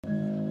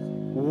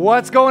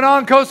What's going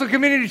on, Coastal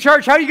Community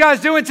Church? How are you guys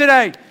doing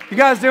today? You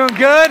guys doing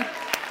good?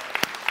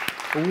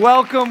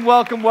 Welcome,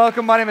 welcome,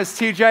 welcome. My name is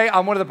TJ.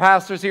 I'm one of the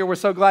pastors here. We're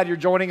so glad you're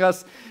joining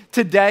us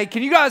today.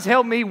 Can you guys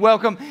help me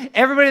welcome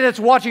everybody that's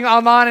watching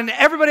online and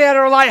everybody at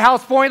our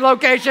Lighthouse Point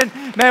location?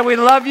 Man, we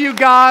love you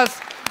guys.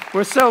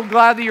 We're so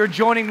glad that you're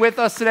joining with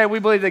us today. We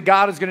believe that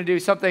God is going to do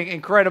something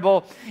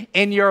incredible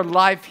in your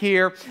life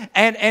here.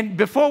 And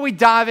before we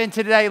dive in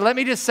today, let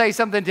me just say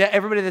something to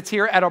everybody that's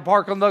here at our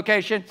Parkland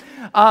location.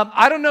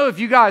 I don't know if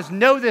you guys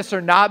know this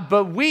or not,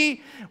 but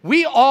we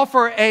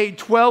offer a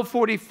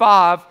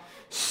 1245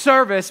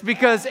 service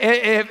because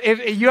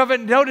if you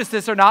haven't noticed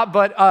this or not,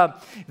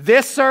 but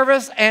this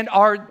service and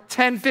our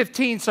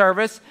 1015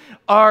 service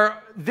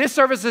this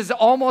service is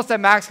almost at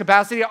max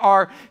capacity.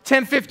 Our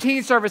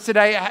 10:15 service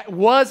today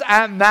was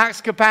at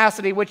max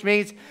capacity, which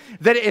means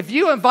that if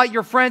you invite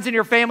your friends and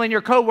your family and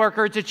your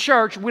coworker to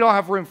church, we don't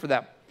have room for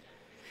them.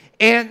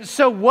 And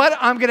so what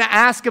I'm going to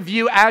ask of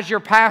you as your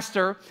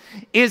pastor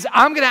is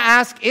I'm going to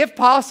ask, if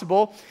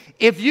possible,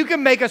 if you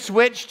can make a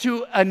switch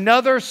to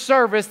another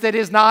service that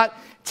is not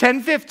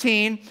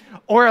 10:15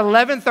 or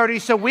 11:30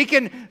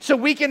 so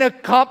we can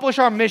accomplish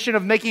our mission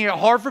of making it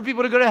hard for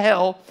people to go to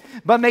hell,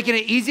 but making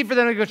it easy for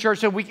them to go to church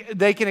so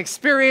they can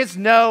experience,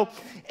 know,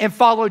 and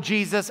follow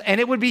Jesus.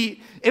 And it would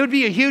be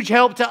a huge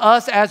help to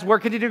us as we're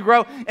continuing to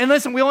grow. And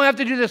listen, we only have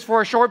to do this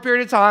for a short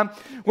period of time.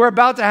 We're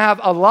about to have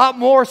a lot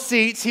more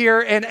seats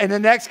here in the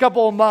next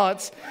couple of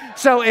months.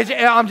 So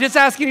I'm just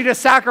asking you to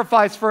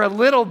sacrifice for a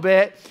little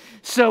bit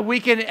so we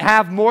can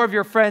have more of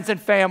your friends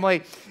and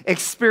family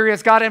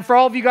experience God. And for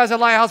all of you guys at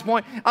Lighthouse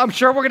Point, I'm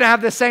sure we're going to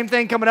have the same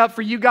thing coming up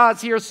for you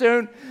guys here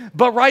soon.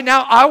 But right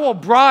now, I will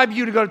bribe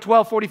you to go to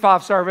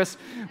 1245 service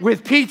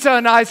with pizza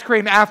and ice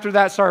cream after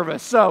that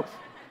service. So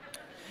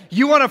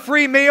you want a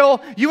free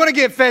meal, you want to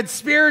get fed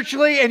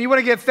spiritually, and you want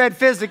to get fed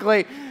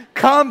physically,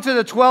 come to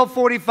the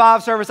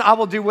 1245 service. I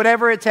will do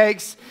whatever it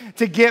takes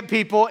to get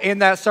people in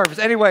that service.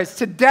 Anyways,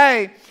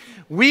 today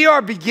we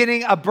are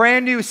beginning a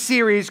brand new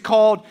series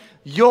called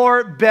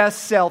Your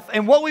Best Self.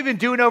 And what we've been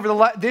doing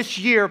over this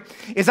year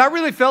is I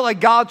really felt like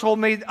God told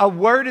me a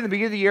word in the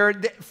beginning of the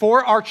year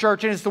for our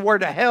church, and it's the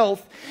word of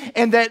health.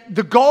 And that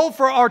the goal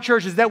for our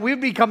church is that we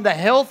become the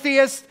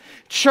healthiest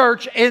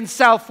church in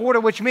South Florida,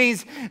 which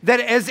means that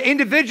as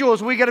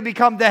individuals, we got to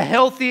become the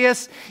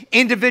healthiest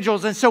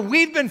individuals. And so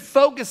we've been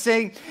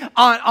focusing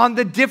on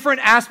the different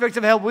aspects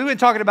of health. We've been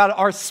talking about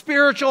our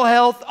spiritual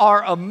health,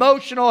 our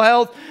emotional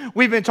health.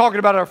 We've been talking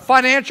about our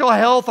financial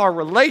health, our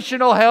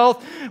relational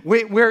health.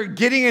 We're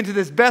getting into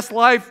this best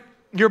life,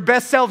 your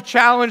best self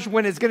challenge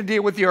when it's going to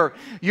deal with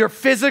your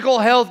physical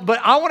health. But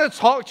I want to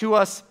talk to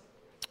us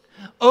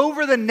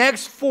over the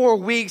next 4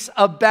 weeks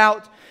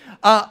about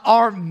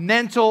our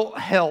mental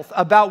health,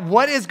 about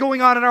what is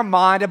going on in our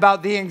mind,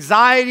 about the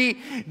anxiety,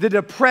 the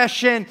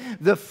depression,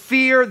 the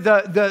fear,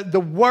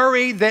 the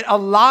worry that a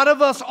lot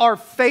of us are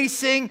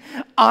facing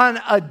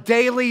on a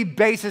daily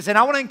basis. And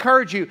I want to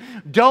encourage you,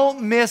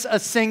 don't miss a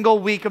single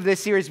week of this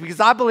series, because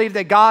I believe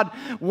that God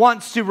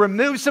wants to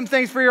remove some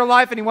things for your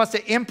life and He wants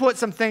to input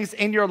some things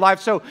in your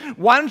life. So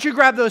why don't you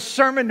grab those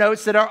sermon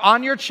notes that are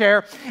on your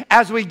chair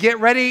as we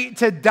get ready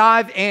to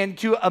dive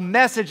into a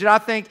message that I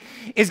think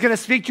is going to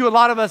speak to a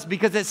lot of us,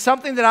 because it's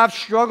something that I've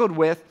struggled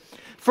with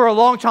for a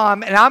long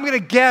time, and I'm going to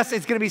guess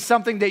it's going to be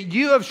something that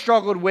you have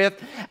struggled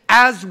with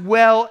as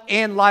well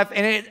in life.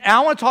 And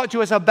I want to talk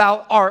to us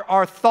about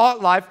our thought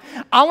life.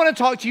 I want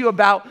to talk to you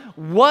about,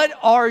 what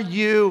are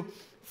you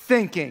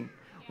thinking?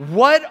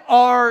 What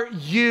are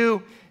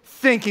you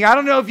thinking? I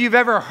don't know if you've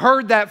ever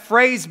heard that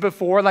phrase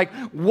before, like,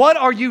 what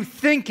are you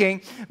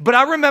thinking? But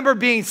I remember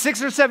being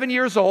 6 or 7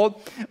 years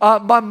old.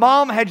 My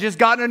mom had just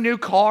gotten a new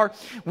car.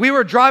 We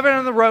were driving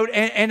on the road,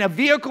 and a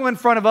vehicle in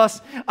front of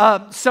us,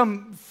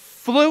 some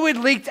fluid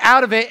leaked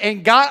out of it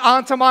and got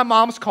onto my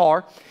mom's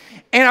car.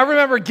 And I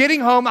remember getting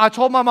home, I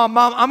told my mom,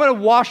 I'm going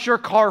to wash your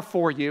car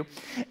for you.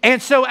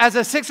 And so as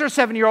a 6 or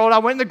 7 year old, I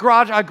went in the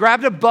garage, I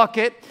grabbed a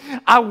bucket,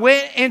 I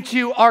went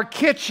into our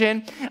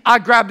kitchen, I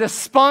grabbed a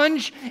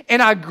sponge,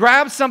 and I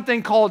grabbed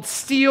something called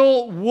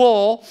steel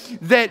wool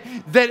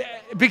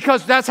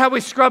because that's how we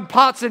scrub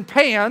pots and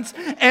pans.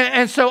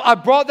 And so I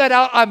brought that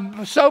out,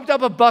 I soaped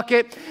up a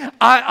bucket,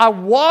 I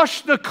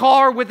washed the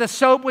car with the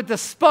soap with the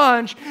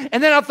sponge,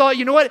 and then I thought,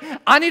 you know what,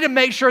 I need to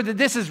make sure that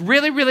this is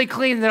really, really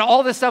clean and that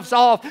all this stuff's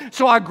off.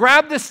 So I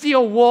grabbed the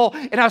steel wool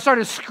and I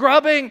started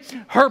scrubbing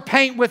her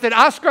paint with it.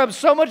 I scrubbed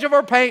so much of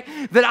her paint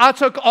that I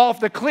took off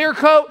the clear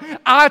coat,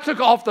 I took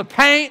off the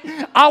paint,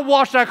 I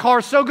washed that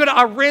car so good,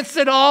 I rinsed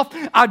it off,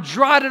 I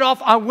dried it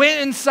off, I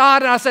went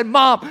inside and I said,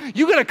 Mom,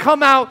 you gotta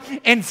come out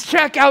and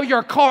check out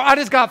your car. I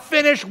just got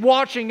finished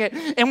washing it.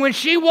 And when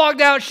she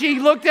walked out, she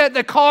looked at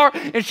the car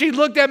and she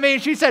looked at me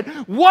and she said,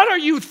 what are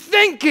you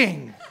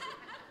thinking?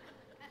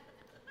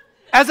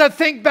 As I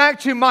think back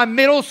to my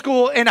middle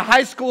school and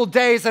high school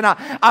days, and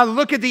I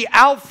look at the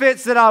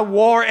outfits that I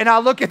wore, and I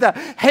look at the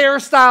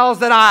hairstyles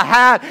that I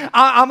had,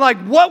 I'm like,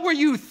 what were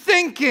you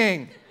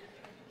thinking?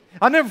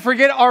 I'll never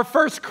forget our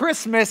first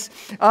Christmas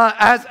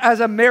as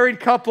a married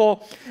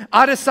couple.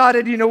 I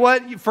decided, you know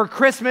what, for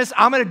Christmas,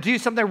 I'm going to do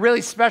something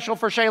really special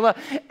for Shayla.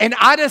 And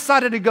I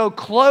decided to go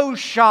clothes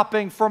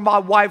shopping for my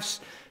wife's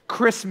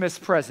Christmas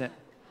present.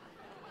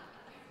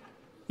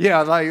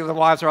 Yeah, like the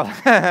wives are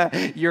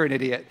like, you're an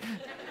idiot.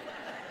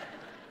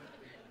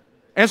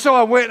 And so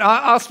I went,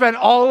 I spent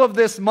all of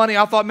this money.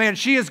 I thought, man,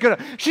 she's gonna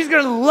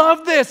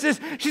love this.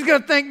 She's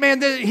gonna think, man,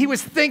 that he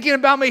was thinking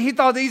about me. He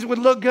thought these would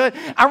look good.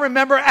 I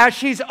remember as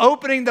she's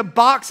opening the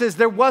boxes,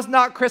 there was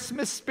not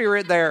Christmas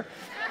spirit there.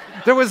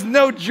 There was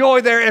no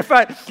joy there. In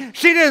fact,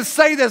 she didn't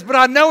say this, but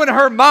I know in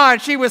her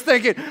mind, she was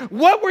thinking,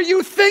 what were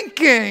you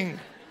thinking?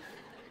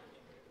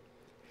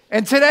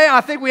 And today,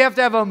 I think we have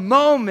to have a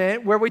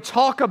moment where we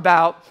talk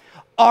about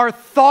our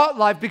thought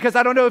life, because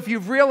I don't know if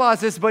you've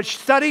realized this, but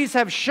studies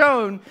have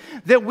shown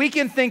that we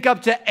can think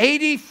up to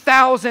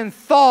 80,000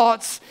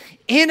 thoughts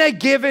in a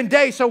given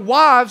day. So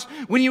wives,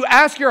 when you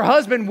ask your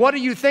husband, what are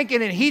you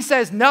thinking? And he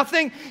says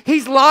nothing,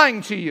 he's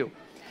lying to you.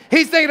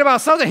 He's thinking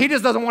about something he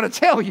just doesn't want to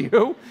tell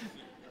you.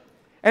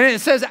 And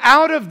it says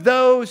out of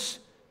those,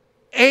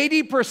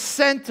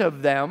 80%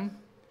 of them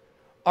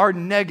are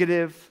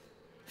negative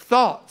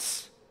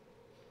thoughts.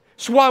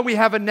 That's why we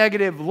have a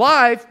negative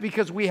life,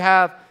 because we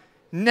have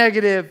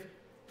negative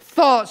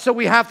thoughts. So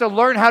we have to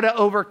learn how to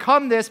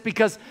overcome this,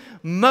 because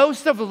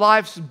most of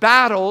life's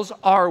battles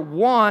are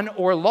won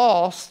or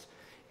lost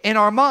in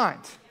our mind.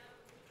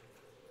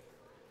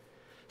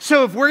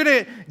 So if we're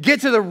going to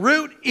get to the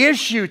root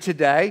issue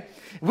today,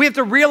 we have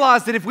to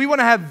realize that if we want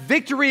to have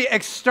victory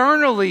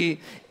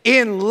externally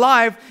in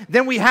life,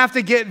 then we have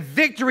to get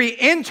victory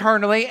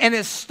internally, and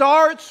it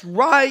starts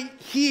right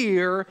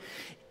here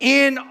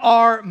in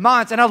our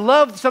minds. And I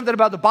love something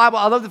about the Bible.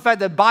 I love the fact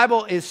that the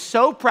Bible is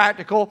so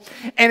practical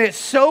and it's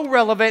so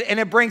relevant,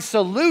 and it brings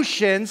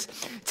solutions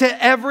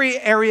to every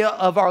area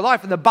of our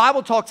life. And the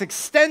Bible talks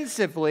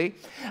extensively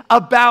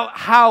about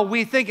how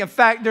we think. In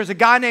fact, there's a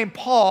guy named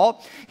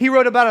Paul. He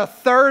wrote about a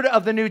third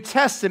of the New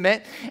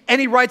Testament,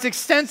 and he writes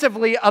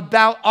extensively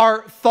about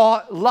our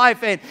thought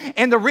life.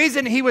 And the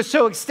reason he was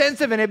so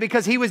extensive in it,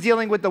 because he was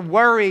dealing with the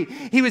worry,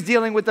 he was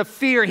dealing with the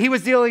fear, he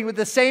was dealing with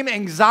the same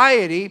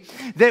anxiety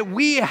that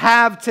we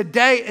have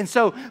today. And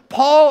so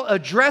Paul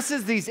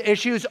addresses these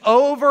issues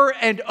over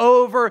and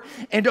over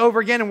and over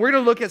again. And we're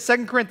going to look at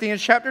 2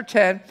 Corinthians chapter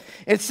 10.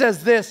 It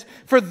says this: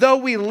 for though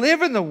we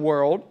live in the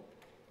world,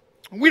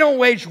 we don't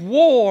wage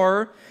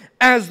war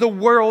as the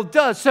world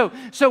does. So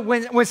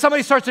when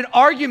somebody starts an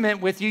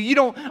argument with you, you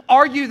don't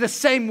argue the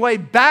same way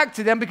back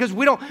to them, because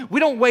we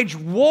don't wage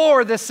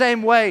war the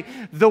same way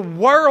the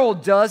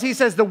world does. He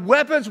says the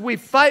weapons we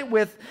fight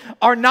with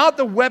are not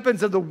the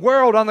weapons of the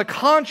world. On the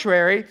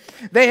contrary,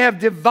 they have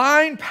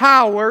divine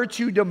power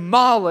to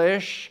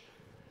demolish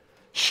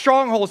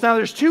strongholds. Now,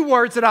 there's two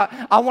words that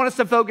I want us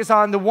to focus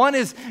on. The one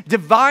is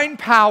divine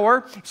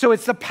power, so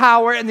it's the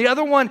power, and the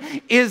other one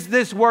is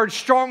this word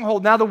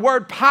stronghold. Now, the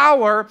word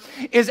power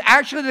is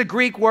actually the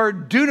Greek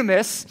word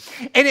dunamis,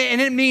 and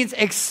it means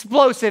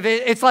explosive.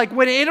 It's like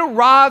when it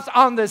arrives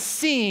on the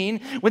scene,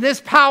 when this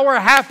power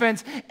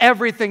happens,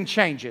 everything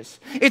changes.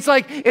 It's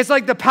like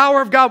the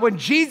power of God. When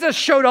Jesus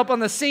showed up on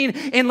the scene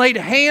and laid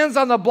hands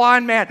on the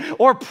blind man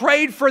or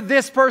prayed for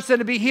this person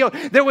to be healed,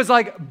 there was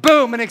like,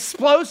 boom, an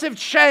explosive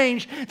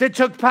change that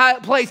took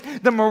place.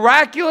 The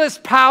miraculous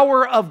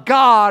power of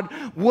God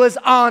was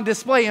on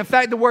display. In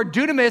fact, the word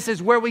dunamis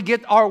is where we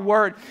get our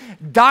word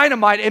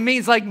dynamite. It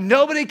means like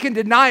nobody can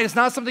deny it. It's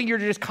not something you're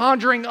just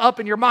conjuring up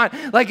in your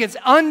mind. Like it's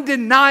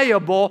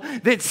undeniable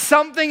that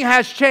something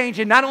has changed,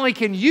 and not only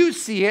can you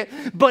see it,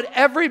 but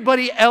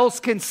everybody else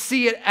can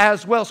see it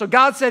as well. So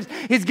God says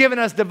He's given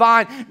us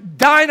divine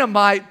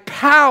dynamite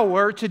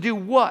power to do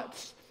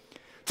what?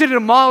 To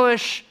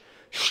demolish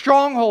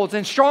strongholds.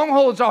 And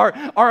strongholds are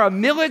a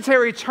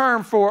military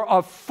term for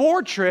a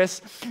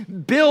fortress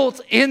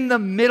built in the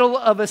middle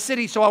of a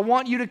city. So I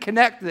want you to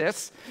connect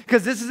this,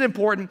 because this is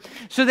important.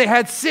 So they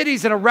had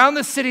cities, and around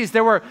the cities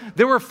there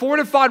were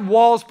fortified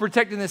walls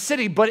protecting the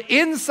city. But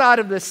inside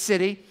of the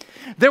city,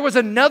 there was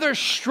another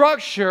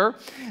structure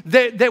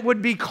that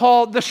would be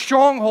called the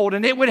stronghold,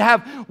 and it would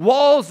have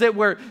walls that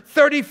were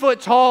 30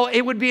 foot tall.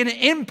 It would be an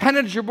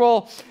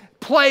impenetrable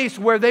place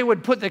where they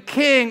would put the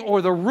king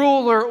or the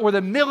ruler or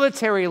the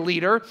military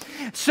leader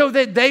so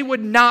that they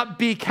would not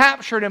be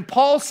captured. And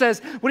Paul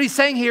says, what he's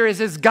saying here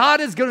is God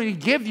is going to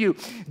give you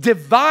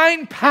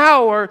divine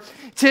power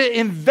to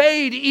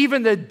invade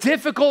even the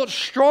difficult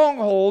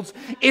strongholds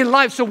in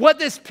life. So what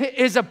this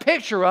is a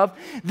picture of,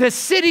 the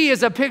city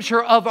is a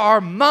picture of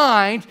our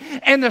mind,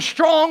 and the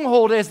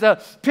stronghold is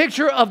the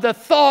picture of the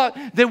thought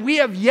that we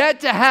have yet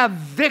to have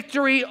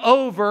victory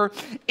over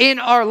in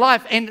our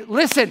life. And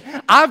listen,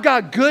 I've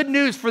got good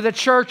news for the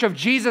church of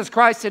Jesus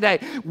Christ today.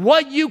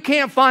 What you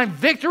can't find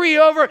victory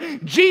over,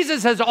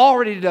 Jesus has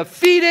already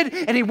defeated,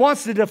 and He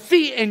wants to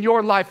defeat in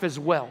your life as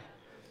well.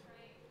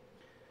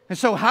 And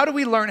so how do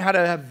we learn how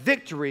to have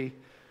victory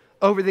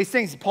over these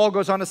things? Paul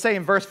goes on to say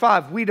in verse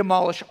 5, we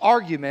demolish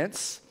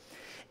arguments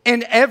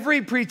and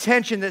every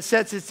pretension that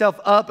sets itself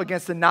up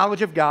against the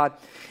knowledge of God,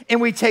 and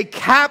we take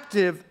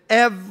captive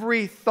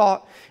every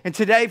thought. And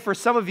today, for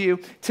some of you,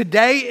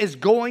 today is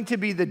going to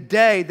be the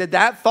day that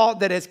that thought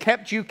that has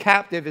kept you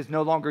captive is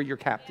no longer your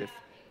captive.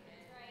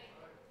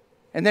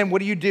 And then what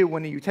do you do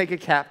when you take a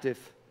captive?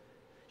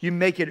 You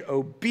make it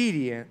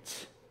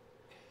obedient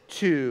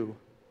to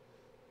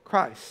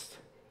Christ.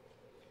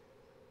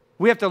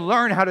 We have to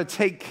learn how to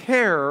take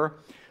care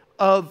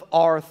of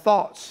our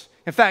thoughts.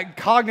 In fact,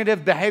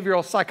 cognitive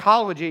behavioral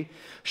psychology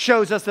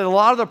shows us that a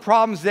lot of the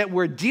problems that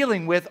we're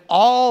dealing with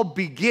all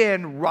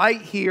begin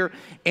right here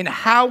in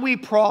how we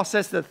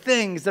process the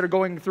things that are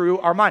going through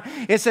our mind.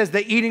 It says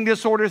the eating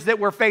disorders that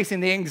we're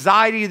facing, the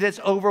anxiety that's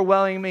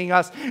overwhelming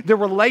us, the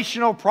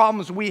relational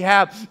problems we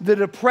have, the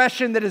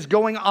depression that is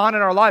going on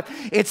in our life.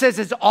 It says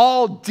it's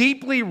all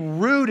deeply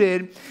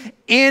rooted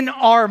in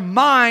our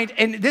mind.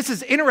 And this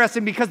is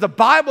interesting because the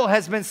Bible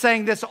has been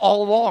saying this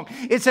all along.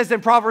 It says in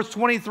Proverbs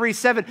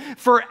 23:7,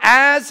 for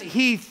as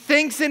he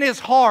thinks in his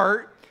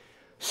heart,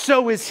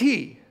 so is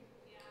he.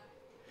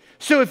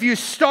 So if you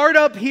start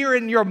up here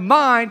in your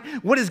mind,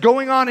 what is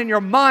going on in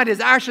your mind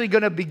is actually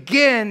going to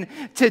begin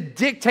to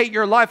dictate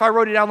your life. I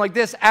wrote it down like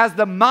this: as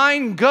the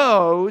mind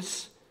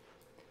goes,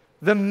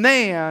 the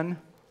man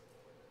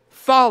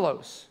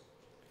follows.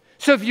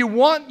 So if you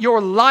want your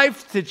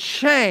life to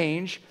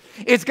change,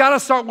 it's got to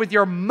start with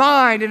your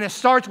mind, and it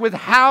starts with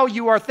how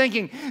you are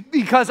thinking,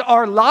 because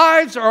our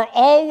lives are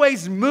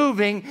always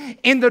moving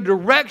in the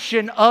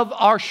direction of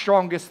our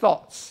strongest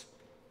thoughts.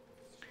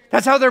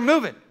 That's how they're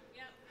moving.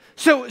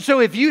 So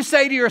if you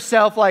say to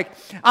yourself, like,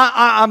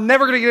 I'm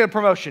never going to get a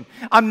promotion.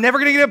 I'm never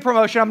going to get a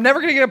promotion. I'm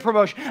never going to get a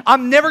promotion.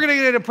 I'm never going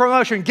to get a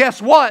promotion.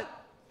 Guess what?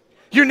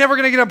 You're never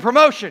going to get a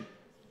promotion.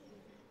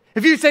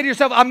 If you say to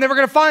yourself, I'm never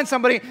going to find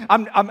somebody.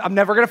 I'm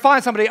never going to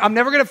find somebody. I'm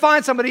never going to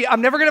find somebody.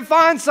 I'm never going to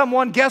find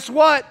someone. Guess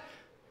what?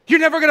 You're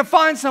never going to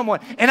find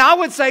someone. And I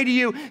would say to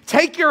you,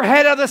 take your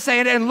head out of the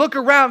sand and look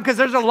around, because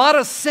there's a lot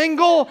of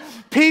single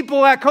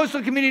people at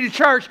Coastal Community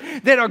Church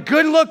that are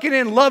good looking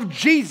and love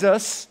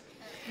Jesus,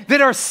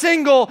 that are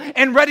single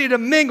and ready to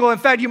mingle. In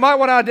fact, you might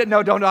want to,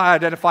 don't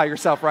identify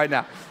yourself right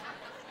now.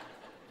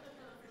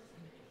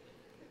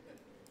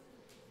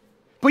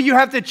 But you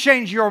have to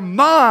change your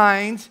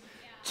mind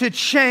to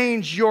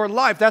change your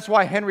life. That's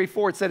why Henry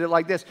Ford said it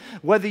like this: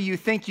 whether you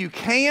think you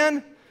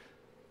can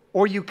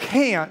or you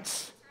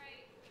can't,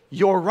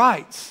 you're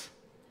right.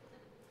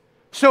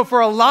 So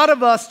for a lot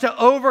of us to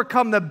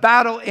overcome the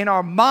battle in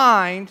our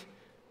mind,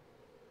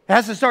 it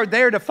has to start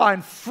there to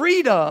find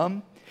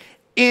freedom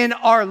in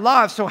our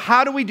lives. So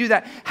how do we do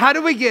that? How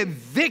do we get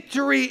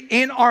victory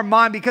in our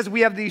mind? Because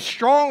we have these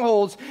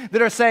strongholds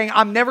that are saying,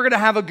 I'm never going to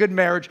have a good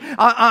marriage.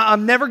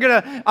 I'm never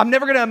going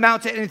to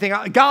amount to anything.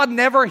 God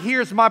never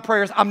hears my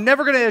prayers. I'm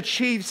never going to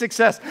achieve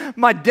success.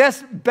 My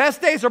best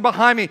days are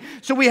behind me.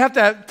 So we have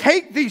to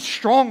take these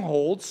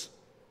strongholds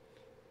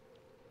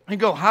and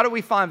go, how do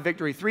we find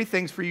victory? 3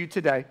 things for you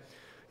today.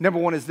 Number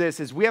 1 is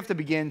this: is we have to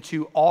begin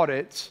to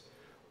audit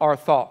our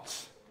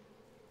thoughts.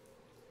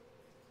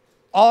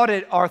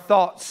 Audit our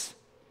thoughts.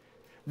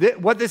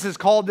 What this is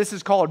called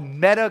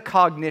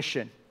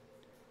metacognition.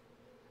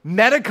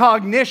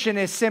 Metacognition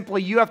is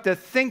simply you have to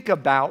think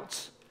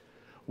about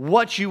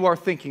what you are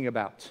thinking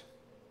about.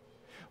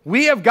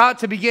 We have got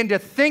to begin to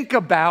think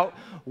about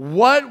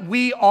what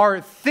we are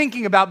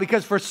thinking about,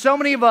 because for so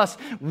many of us,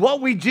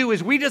 what we do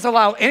is we just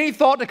allow any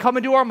thought to come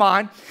into our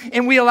mind,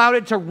 and we allow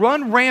it to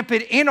run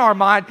rampant in our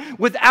mind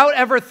without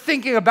ever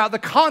thinking about the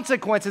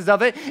consequences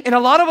of it. And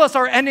a lot of us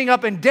are ending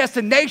up in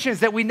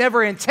destinations that we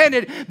never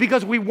intended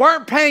because we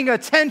weren't paying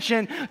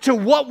attention to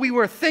what we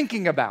were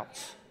thinking about.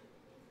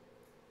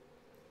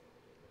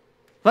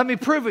 Let me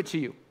prove it to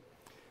you.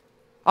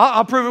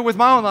 I'll prove it with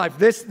my own life.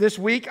 This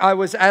week, I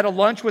was at a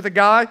lunch with a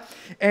guy,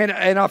 and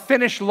I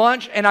finished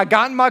lunch, and I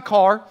got in my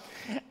car,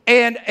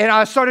 and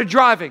I started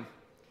driving.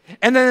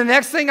 And then the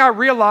next thing I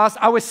realized,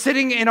 I was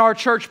sitting in our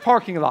church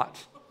parking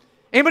lot.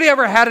 Anybody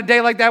ever had a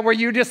day like that where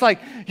you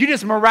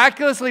just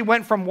miraculously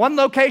went from one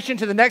location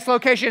to the next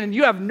location, and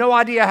you have no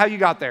idea how you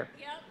got there?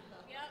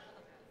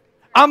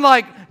 I'm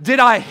like, did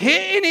I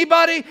hit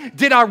anybody?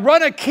 Did I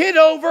run a kid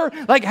over?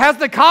 Like, has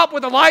the cop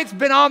with the lights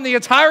been on the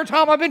entire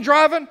time I've been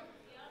driving?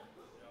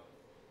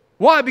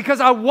 Why? Because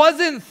I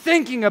wasn't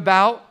thinking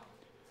about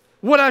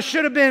what I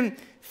should have been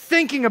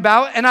thinking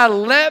about, and I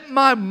let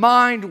my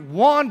mind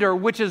wander,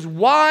 which is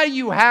why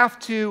you have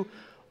to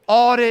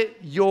audit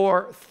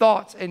your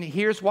thoughts. And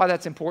here's why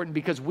that's important: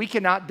 because we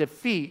cannot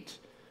defeat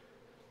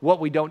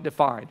what we don't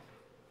define.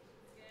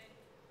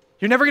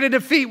 You're never going to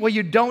defeat what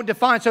you don't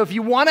define. So if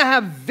you want to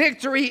have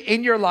victory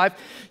in your life,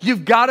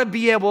 you've got to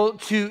be able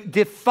to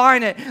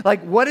define it.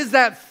 Like, what is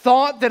that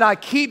thought that I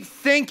keep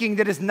thinking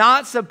that is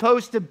not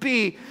supposed to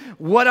be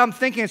what I'm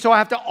thinking? So I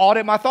have to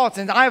audit my thoughts.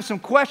 And I have some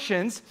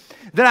questions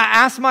that I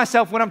ask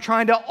myself when I'm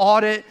trying to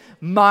audit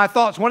my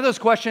thoughts. One of those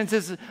questions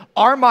is,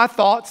 are my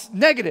thoughts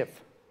negative?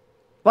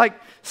 Like,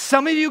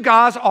 some of you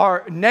guys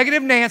are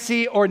negative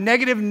Nancy or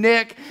negative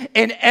Nick,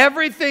 and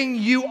everything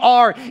you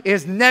are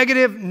is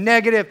negative,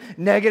 negative,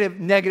 negative,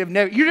 negative,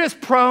 negative. You're just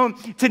prone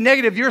to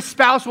negative. Your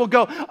spouse will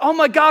go, oh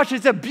my gosh,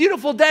 it's a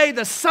beautiful day.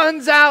 The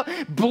sun's out,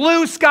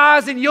 blue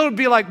skies, and you'll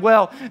be like,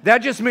 well, that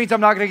just means I'm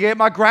not going to get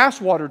my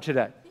grass watered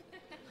today.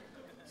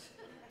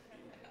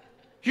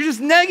 You're just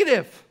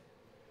negative.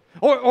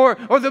 Or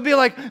they'll be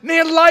like,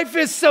 man, life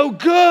is so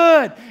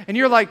good. And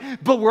you're like,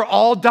 but we're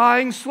all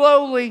dying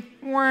slowly.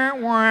 Wah,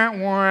 wah,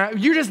 wah.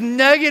 You're just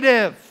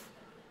negative.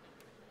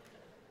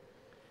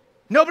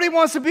 Nobody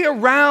wants to be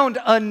around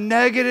a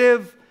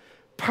negative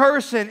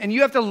person, and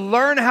you have to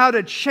learn how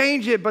to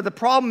change it. But the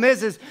problem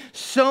is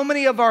so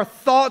many of our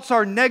thoughts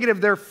are negative.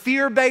 They're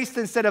fear-based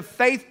instead of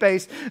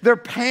faith-based. They're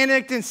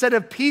panicked instead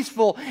of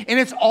peaceful, and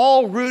it's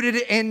all rooted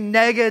in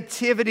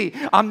negativity.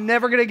 I'm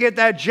never going to get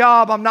that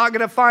job. I'm not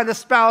going to find a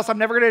spouse. I'm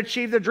never going to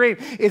achieve the dream.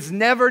 It's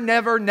never,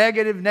 never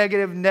negative,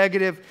 negative,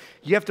 negative.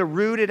 You have to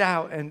root it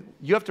out, and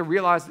you have to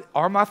realize,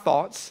 are my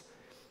thoughts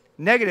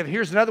negative?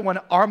 Here's another one.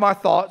 Are my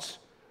thoughts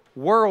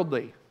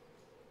worldly?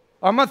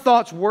 Are my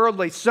thoughts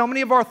worldly? So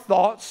many of our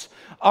thoughts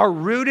are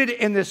rooted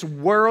in this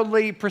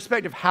worldly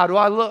perspective. How do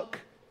I look?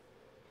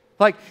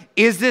 Like,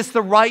 is this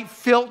the right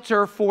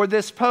filter for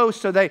this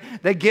post? So they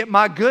get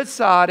my good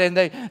side and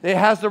it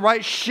has the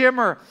right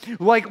shimmer.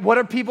 Like, what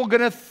are people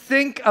going to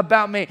think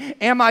about me?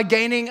 Am I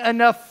gaining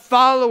enough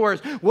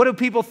followers? What do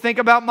people think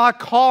about my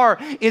car?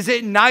 Is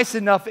it nice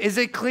enough? Is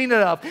it clean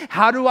enough?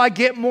 How do I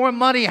get more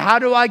money? How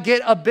do I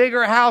get a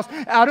bigger house?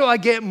 How do I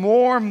get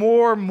more,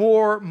 more,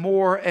 more,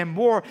 more, and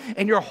more?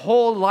 And your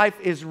whole life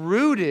is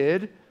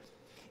rooted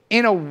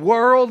in a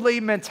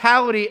worldly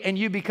mentality, and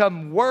you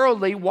become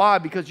worldly. Why?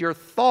 Because your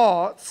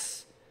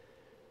thoughts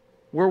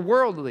were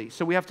worldly.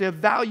 So we have to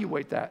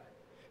evaluate that.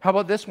 How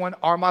about this one?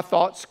 Are my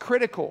thoughts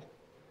critical?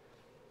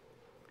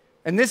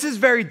 And this is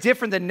very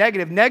different than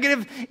negative.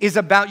 Negative is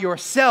about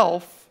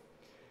yourself.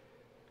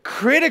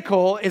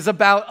 Critical is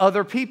about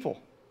other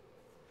people.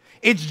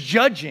 It's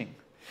judging.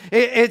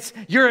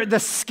 You're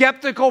the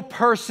skeptical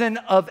person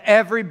of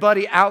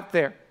everybody out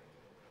there.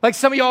 Like,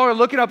 some of y'all are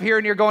looking up here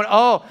and you're going,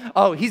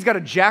 oh, he's got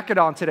a jacket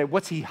on today.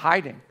 What's he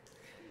hiding?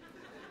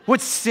 What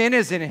sin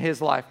is in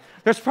his life?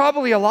 There's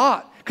probably a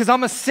lot, because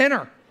I'm a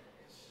sinner.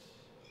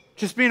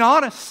 Just being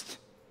honest.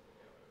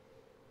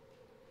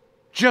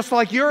 Just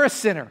like you're a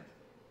sinner.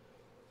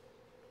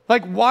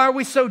 Like, why are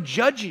we so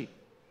judgy?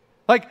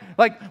 Like,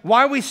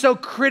 why are we so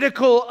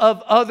critical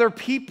of other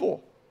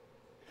people?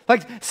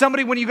 Like,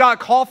 somebody, when you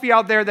got coffee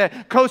out there, the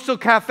Coastal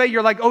Cafe,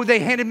 you're like, oh, they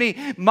handed me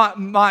my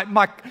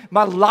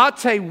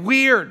latte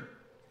weird.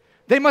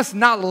 They must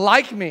not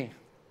like me.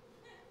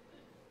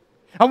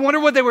 I wonder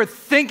what they were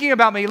thinking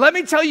about me. Let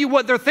me tell you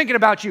what they're thinking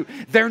about you.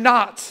 They're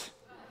not.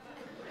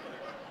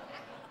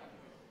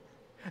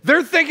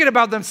 They're thinking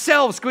about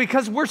themselves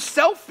because we're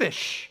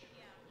selfish.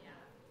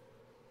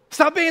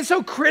 Stop being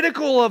so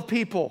critical of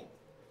people.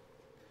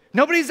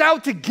 Nobody's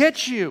out to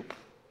get you.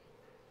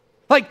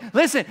 Like,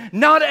 listen,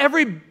 not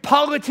every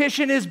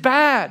politician is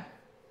bad.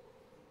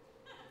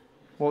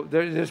 Well,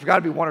 there's got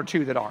to be one or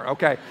two that are,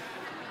 okay.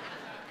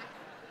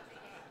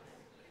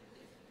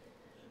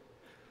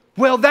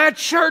 Well, that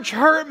church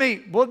hurt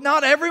me. Well,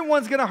 not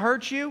everyone's going to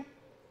hurt you.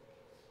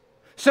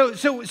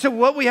 So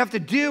what we have to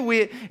do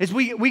is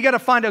we got to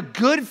find a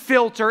good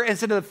filter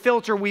instead of the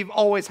filter we've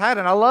always had.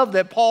 And I love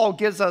that Paul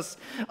gives us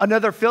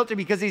another filter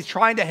because he's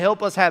trying to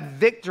help us have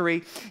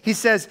victory. He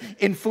says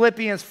in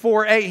Philippians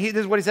 4:8,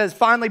 this is what he says,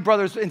 finally,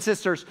 brothers and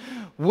sisters,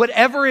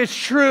 whatever is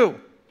true,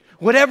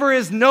 whatever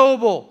is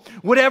noble,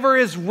 whatever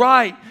is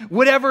right,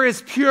 whatever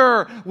is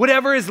pure,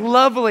 whatever is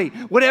lovely,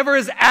 whatever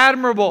is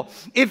admirable,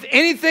 if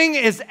anything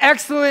is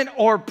excellent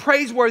or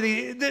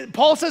praiseworthy,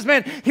 Paul says,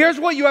 man, here's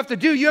what you have to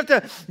do. You have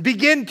to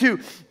begin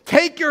to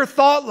take your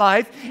thought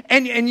life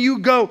and you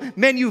go,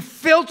 man, you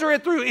filter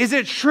it through. Is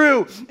it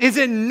true? Is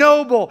it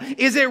noble?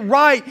 Is it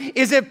right?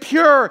 Is it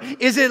pure?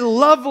 Is it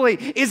lovely?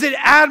 Is it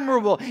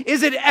admirable?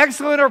 Is it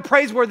excellent or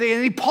praiseworthy?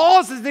 And he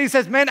pauses and he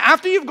says, man,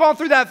 after you've gone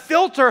through that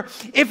filter,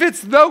 if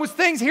it's those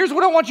things, here's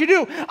what I want you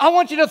to do. I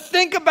want you to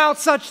think about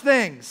such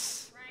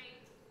things. Right.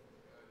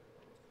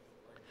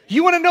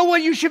 You want to know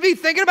what you should be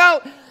thinking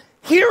about?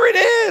 Here it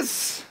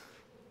is.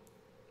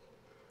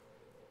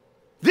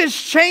 This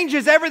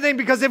changes everything,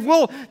 because if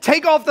we'll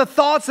take off the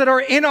thoughts that are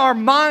in our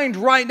mind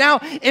right now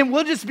and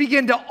we'll just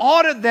begin to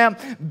audit them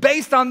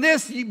based on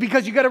this,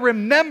 because you got to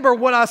remember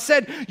what I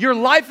said, your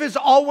life is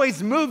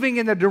always moving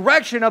in the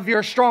direction of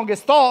your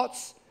strongest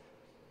thoughts.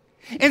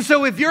 And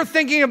so if you're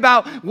thinking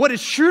about what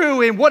is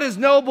true and what is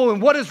noble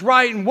and what is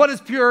right and what is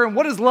pure and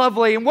what is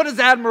lovely and what is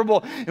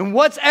admirable and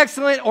what's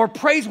excellent or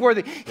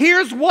praiseworthy,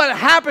 here's what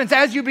happens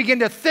as you begin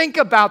to think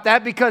about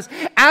that, because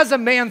as a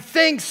man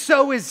thinks,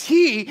 so is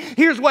he.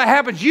 Here's what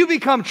happens. You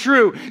become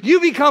true. You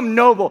become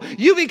noble.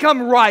 You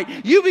become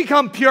right. You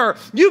become pure.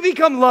 You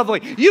become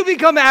lovely. You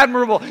become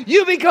admirable.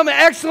 You become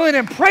excellent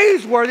and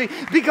praiseworthy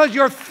because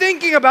you're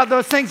thinking about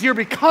those things. You're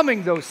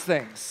becoming those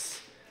things.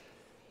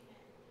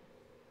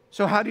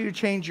 So how do you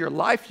change your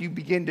life? You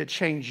begin to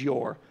change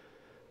your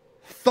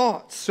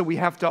thoughts. So we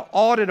have to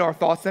audit our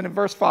thoughts. Then in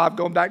verse 5,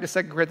 going back to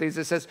 2 Corinthians,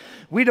 it says,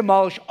 we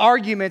demolish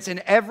arguments and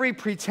every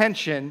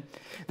pretension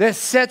that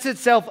sets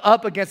itself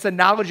up against the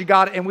knowledge of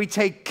God, and we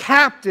take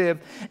captive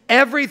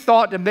every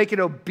thought to make it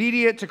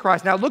obedient to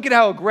Christ. Now look at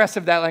how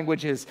aggressive that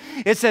language is.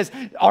 It says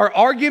our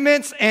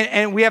arguments,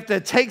 and we have to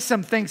take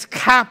some things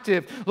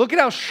captive. Look at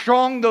how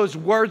strong those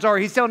words are.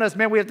 He's telling us,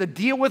 man, we have to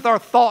deal with our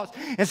thoughts.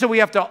 And so we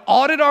have to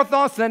audit our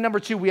thoughts. And then number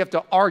 2, we have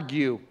to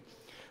argue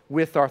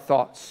with our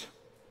thoughts.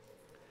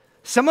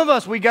 Some of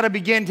us, we got to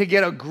begin to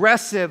get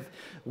aggressive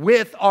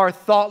with our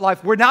thought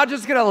life. We're not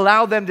just going to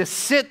allow them to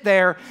sit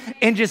there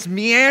and just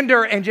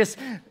meander and just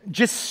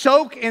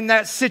soak in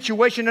that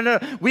situation. No.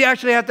 We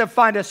actually have to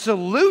find a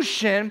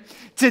solution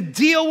to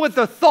deal with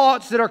the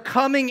thoughts that are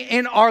coming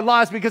in our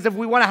lives, because if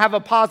we want to have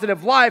a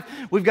positive life,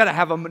 we've got to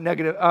have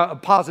a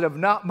positive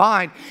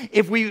mind.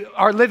 If we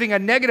are living a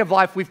negative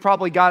life, we've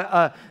probably got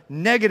a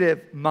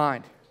negative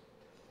mind.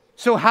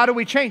 So how do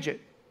we change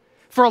it?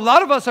 For a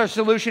lot of us, our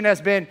solution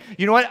has been,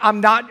 you know what,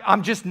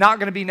 I'm just not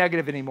going to be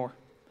negative anymore.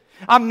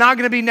 I'm not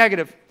going to be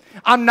negative.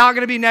 I'm not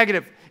going to be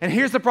negative. And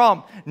here's the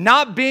problem.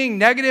 Not being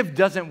negative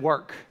doesn't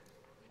work.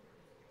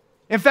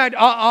 In fact,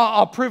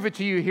 I'll prove it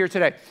to you here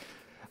today.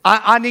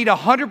 I need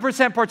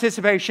 100%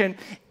 participation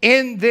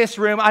in this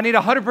room. I need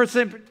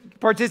 100%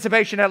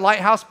 participation at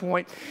Lighthouse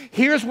Point.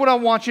 Here's what I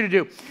want you to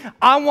do.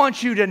 I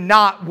want you to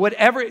not,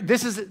 whatever,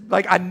 this is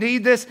like, I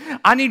need this.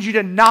 I need you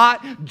to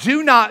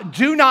do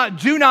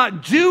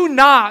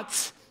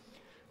not,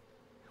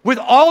 with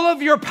all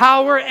of your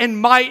power and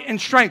might and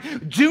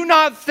strength, do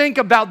not think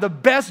about the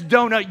best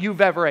donut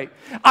you've ever ate.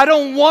 I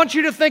don't want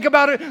you to think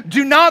about it.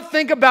 Do not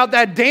think about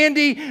that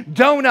dandy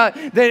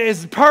donut that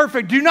is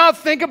perfect. Do not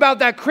think about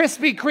that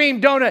Krispy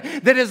Kreme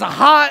donut that is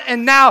hot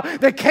and now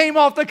that came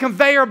off the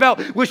conveyor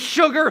belt with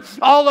sugar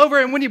all over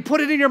it. And when you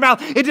put it in your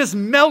mouth, it just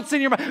melts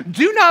in your mouth.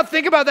 Do not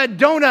think about that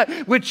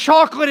donut with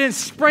chocolate and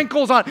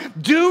sprinkles on.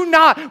 Do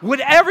not,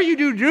 whatever you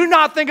do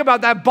not think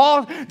about that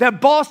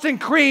Boston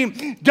cream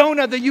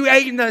donut that you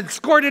ate and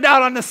squirted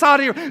out on the side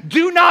of your.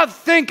 Do not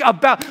think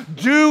about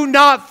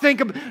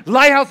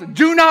Lighthouse.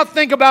 Do not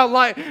think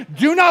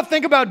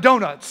about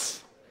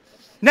donuts.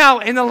 Now,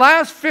 in the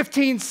last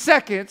 15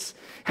 seconds,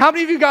 how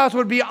many of you guys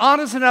would be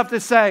honest enough to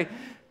say,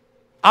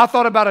 I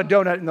thought about a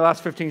donut in the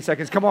last 15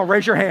 seconds? Come on,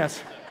 raise your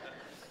hands.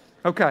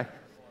 Okay.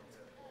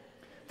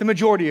 The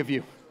majority of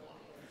you.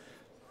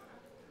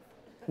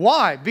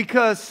 Why?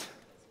 Because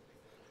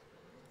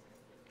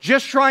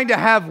just trying to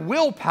have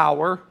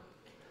willpower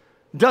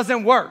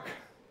doesn't work.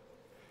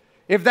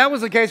 If that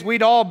was the case,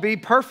 we'd all be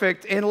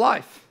perfect in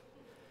life.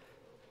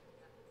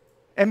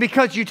 And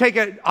because you take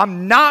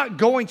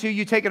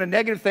you take a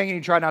negative thing and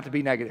you try not to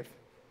be negative.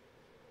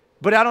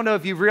 But I don't know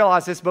if you've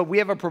realized this, but we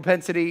have a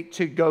propensity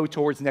to go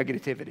towards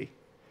negativity.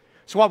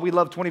 It's why we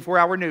love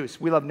 24-hour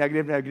news. We love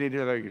negative.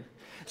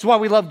 It's why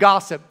we love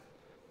gossip.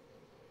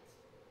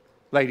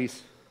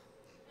 Ladies.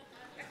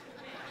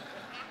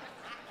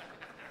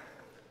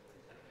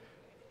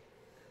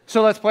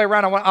 So let's play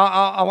around.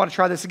 I want to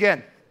try this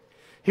again.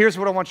 Here's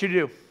what I want you to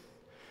do.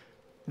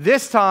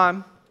 This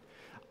time,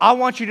 I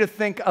want you to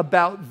think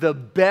about the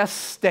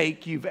best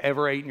steak you've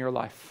ever ate in your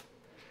life.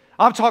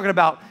 I'm talking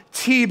about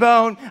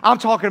T-bone. I'm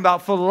talking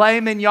about filet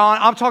mignon.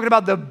 I'm talking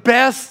about the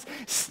best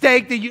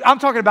steak I'm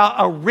talking about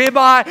a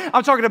ribeye.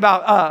 I'm talking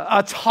about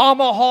a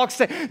tomahawk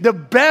steak. The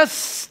best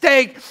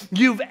steak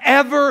you've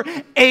ever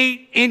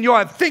ate in your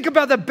life. Think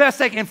about the best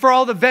steak. And for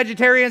all the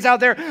vegetarians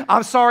out there,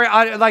 I'm sorry.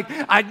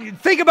 I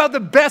think about the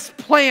best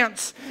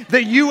plants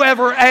that you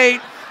ever ate,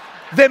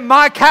 that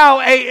my cow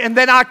ate, and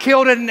then I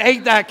killed it and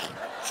ate that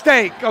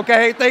steak,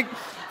 okay?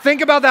 Think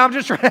about that. I'm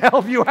just trying to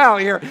help you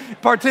out here.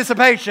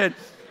 Participation.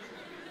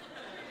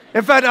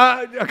 In fact,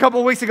 a couple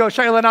of weeks ago,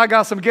 Shayla and I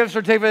got some gift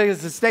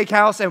certificates at the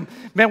steakhouse, and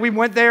man, we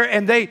went there,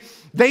 and they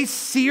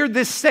seared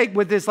this steak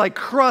with this like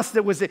crust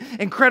that was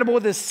incredible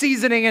with this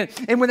seasoning,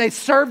 and when they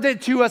served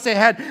it to us, it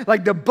had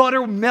like the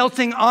butter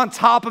melting on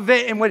top of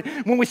it, and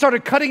when we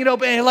started cutting it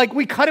open, and like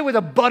we cut it with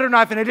a butter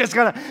knife, and it just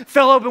kind of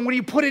fell open. When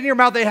you put it in your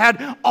mouth, it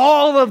had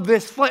all of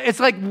this flavor.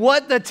 It's like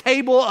what the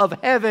table of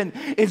heaven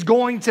is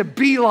going to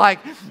be like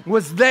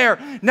was there.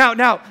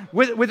 Now,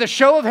 with a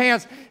show of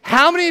hands,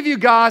 how many of you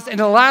guys in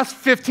the last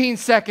 15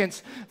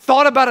 seconds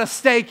thought about a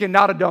steak and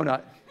not a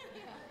donut?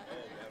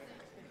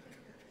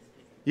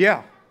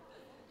 Yeah.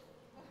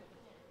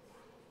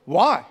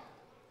 Why?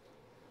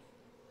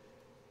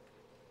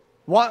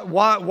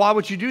 Why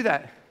would you do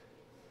that?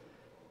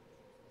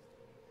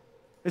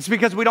 It's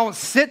because we don't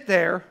sit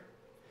there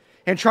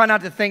and try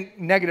not to think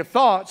negative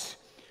thoughts.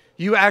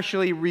 You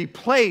actually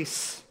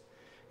replace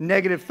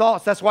negative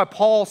thoughts. That's why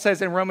Paul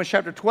says in Romans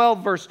chapter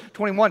 12, verse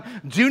 21,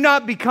 do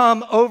not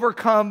become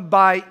overcome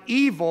by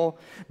evil,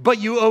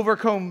 but you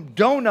overcome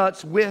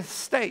donuts with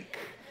steak.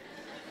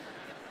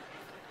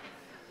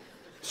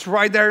 It's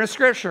right there in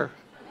Scripture.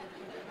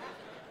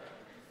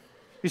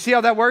 You see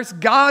how that works?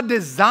 God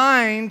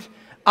designed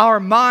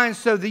our minds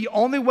so the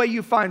only way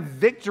you find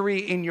victory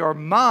in your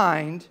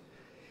mind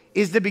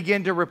is to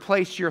begin to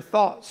replace your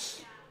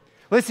thoughts.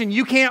 Listen,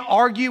 you can't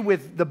argue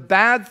with the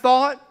bad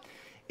thought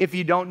if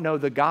you don't know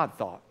the God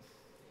thought.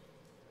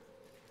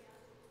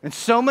 And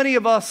so many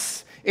of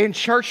us in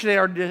church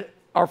today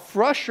are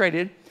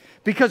frustrated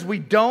because we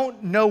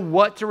don't know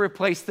what to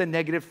replace the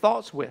negative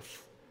thoughts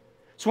with.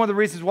 It's one of the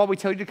reasons why we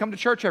tell you to come to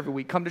church every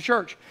week. Come to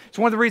church. It's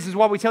one of the reasons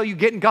why we tell you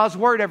get in God's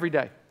Word every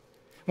day.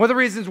 One of the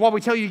reasons why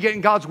we tell you to get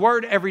in God's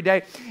Word every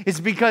day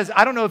is because,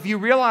 I don't know if you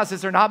realize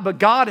this or not, but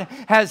God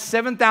has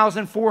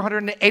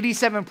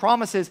 7,487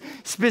 promises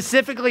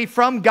specifically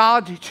from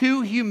God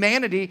to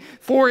humanity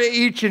for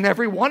each and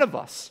every one of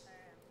us.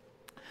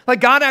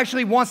 Like, God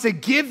actually wants to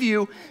give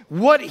you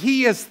what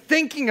He is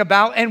thinking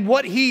about and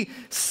what He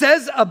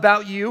says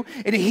about you.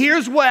 And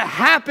here's what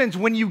happens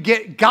when you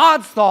get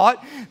God's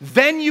thought.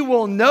 Then you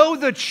will know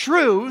the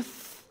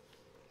truth,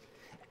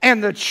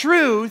 and the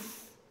truth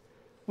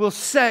will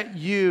set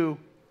you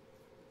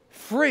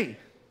free.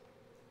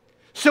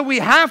 So we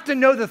have to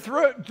know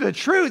the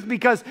truth,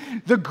 because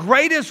the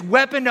greatest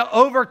weapon to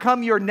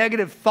overcome your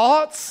negative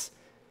thoughts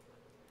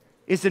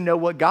is to know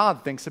what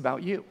God thinks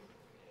about you.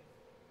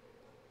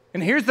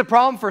 And here's the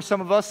problem for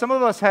some of us. Some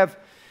of us have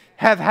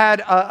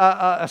had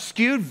a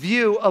skewed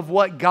view of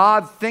what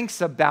God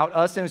thinks about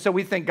us. And so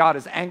we think God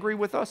is angry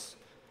with us.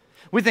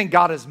 We think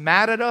God is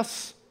mad at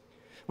us.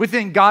 We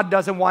think God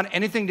doesn't want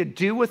anything to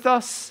do with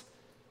us.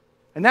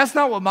 And that's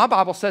not what my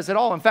Bible says at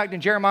all. In fact,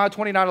 in Jeremiah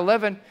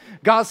 29:11,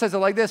 God says it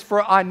like this: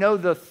 "For I know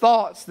the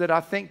thoughts that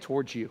I think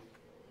towards you,"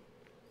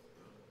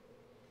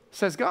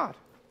 says God.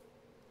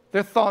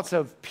 They're thoughts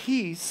of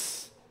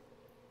peace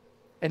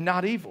and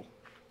not evil,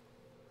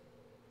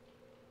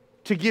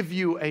 to give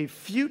you a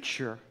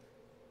future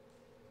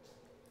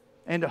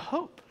and a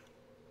hope.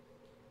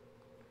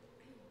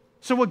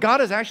 So what God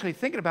is actually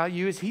thinking about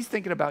you is He's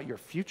thinking about your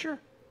future.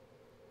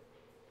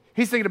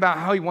 He's thinking about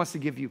how He wants to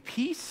give you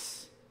peace.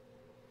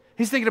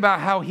 He's thinking about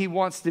how He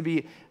wants to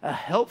be a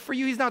help for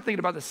you. He's not thinking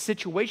about the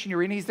situation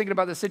you're in. He's thinking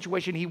about the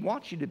situation He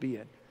wants you to be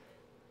in.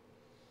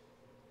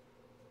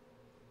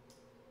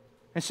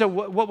 And so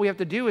what we have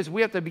to do is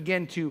we have to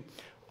begin to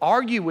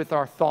argue with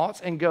our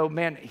thoughts and go,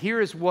 man, here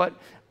is what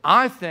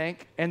I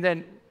think, and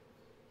then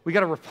we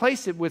got to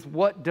replace it with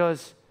what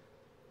does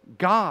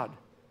God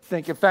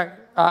think. In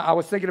fact, I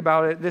was thinking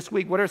about it this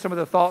week. What are some of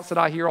the thoughts that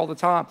I hear all the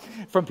time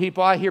from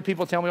people? I hear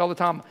people tell me all the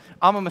time,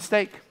 I'm a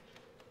mistake.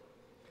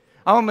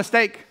 I'm a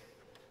mistake.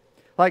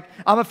 Like,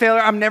 I'm a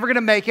failure. I'm never going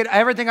to make it.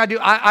 Everything I do,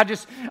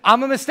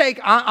 I'm a mistake.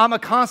 I'm a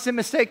constant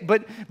mistake.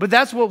 But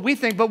that's what we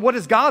think. But what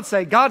does God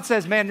say? God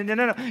says, man,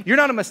 no. You're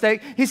not a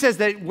mistake. He says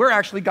that we're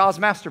actually God's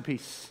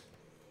masterpiece.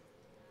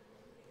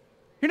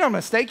 You're not a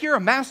mistake. You're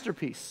a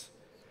masterpiece.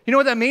 You know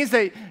what that means?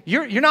 That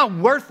you're not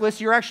worthless.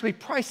 You're actually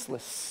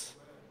priceless.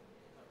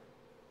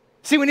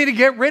 See, we need to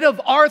get rid of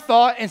our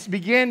thought and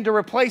begin to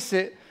replace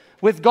it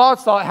with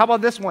God's thought. How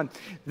about this one?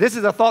 This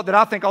is a thought that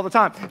I think all the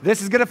time.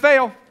 This is going to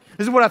fail.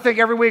 This is what I think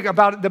every week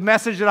about the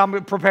message that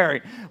I'm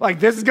preparing. Like,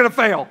 this is going to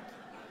fail.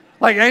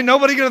 Like, ain't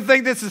nobody going to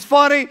think this is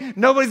funny.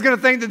 Nobody's going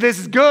to think that this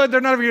is good.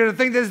 They're not even going to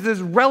think this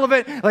is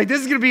relevant. Like,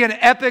 this is going to be an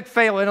epic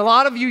fail. And a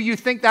lot of you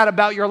think that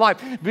about your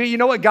life. But you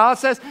know what God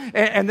says?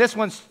 And this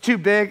one's too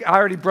big. I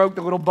already broke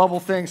the little bubble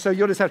thing, so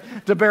you'll just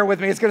have to bear with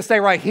me. It's going to stay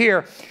right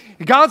here.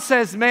 God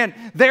says, man,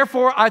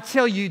 therefore I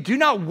tell you, do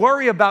not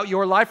worry about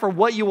your life or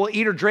what you will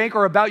eat or drink,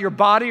 or about your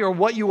body or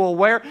what you will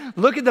wear.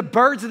 Look at the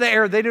birds of the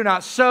air. They do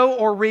not sow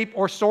or reap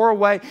or store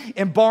away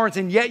in barns,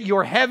 and yet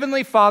your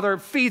heavenly Father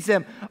feeds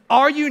them.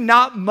 Are you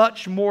not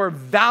much more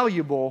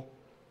valuable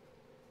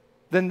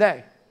than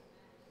they?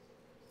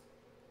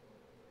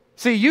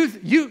 See, you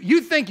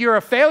think you're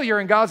a failure,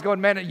 and God's going,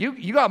 man,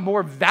 you got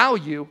more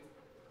value,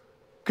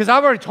 because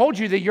I've already told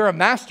you that you're a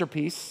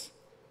masterpiece.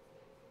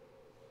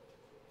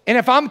 And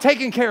if I'm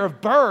taking care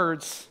of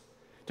birds,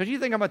 don't you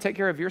think I'm going to take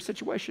care of your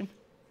situation?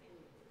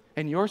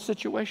 And your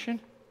situation?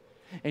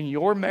 And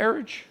your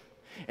marriage?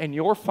 And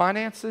your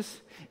finances?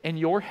 And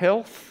your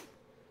health?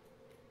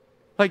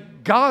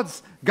 Like,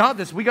 God's got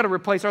this. We got to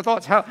replace our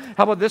thoughts. How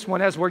about this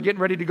one as we're getting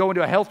ready to go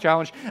into a health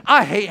challenge?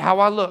 I hate how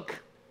I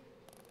look.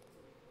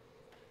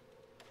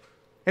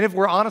 And if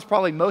we're honest,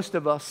 probably most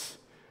of us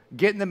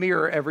get in the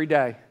mirror every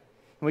day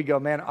and we go,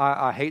 man,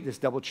 I hate this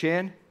double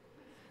chin.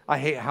 I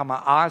hate how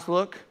my eyes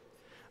look.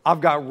 I've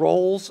got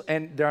rolls,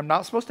 and I'm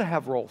not supposed to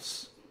have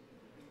rolls.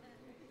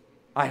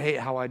 I hate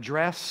how I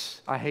dress.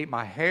 I hate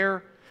my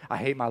hair. I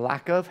hate my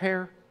lack of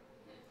hair.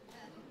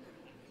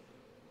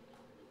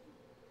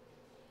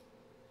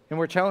 And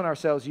we're telling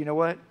ourselves, you know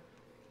what?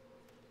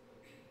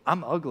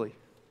 I'm ugly.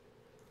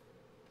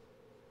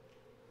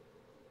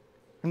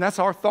 And that's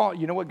our thought.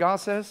 You know what God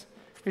says?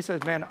 He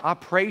says, man, I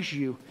praise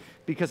you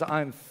because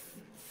I'm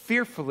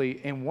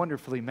fearfully and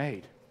wonderfully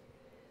made.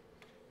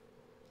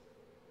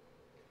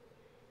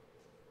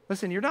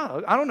 Listen, you're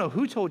not, I don't know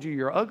who told you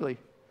you're ugly,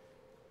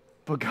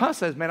 but God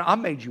says, man, I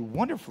made you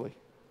wonderfully.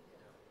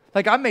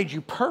 Like, I made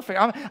you perfect.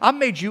 I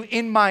made you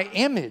in my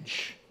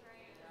image.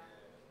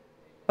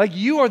 Like,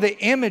 you are the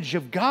image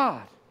of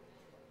God.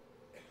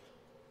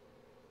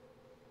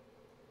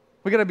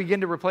 We got to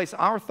begin to replace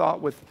our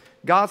thought with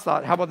God's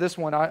thought. How about this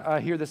one? I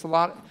hear this a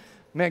lot.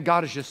 Man,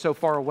 God is just so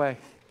far away.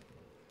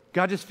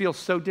 God just feels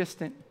so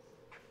distant.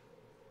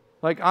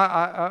 Like,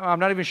 I'm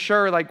not even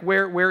sure like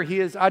where he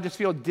is. I just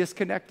feel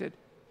disconnected.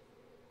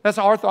 That's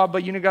our thought,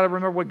 but you got to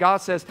remember what God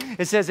says.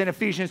 It says in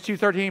Ephesians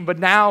 2:13, but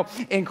now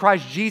in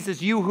Christ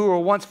Jesus, you who were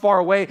once far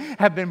away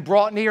have been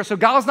brought near. So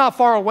God's not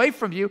far away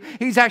from you.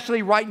 He's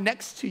actually right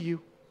next to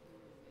you.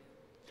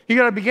 You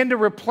got to begin to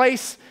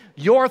replace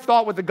your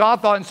thought with the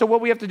God thought. And so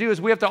what we have to do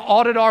is we have to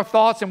audit our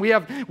thoughts, and we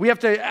have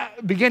to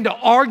begin to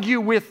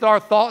argue with our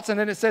thoughts. And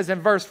then it says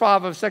in verse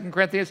 5 of 2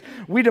 Corinthians,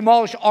 we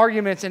demolish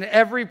arguments and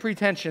every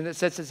pretension that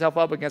sets itself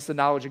up against the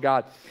knowledge of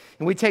God.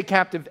 And we take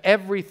captive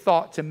every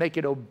thought to make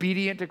it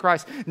obedient to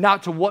Christ,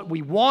 not to what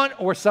we want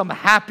or some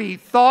happy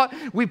thought.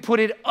 We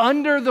put it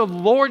under the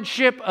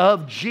lordship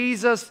of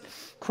Jesus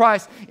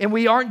Christ. And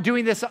we aren't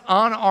doing this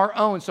on our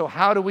own. So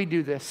how do we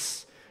do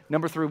this?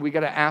 Number 3, we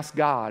got to ask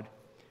God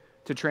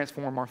to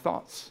transform our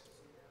thoughts.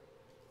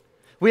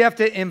 We have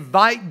to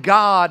invite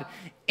God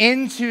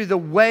into the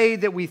way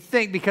that we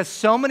think, because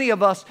so many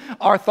of us,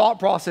 our thought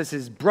process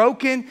is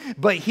broken,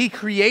 but he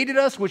created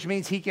us, which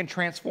means he can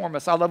transform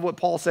us. I love what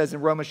Paul says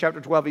in Romans chapter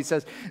 12. He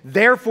says,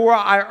 therefore,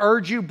 I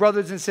urge you,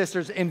 brothers and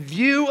sisters, in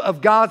view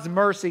of God's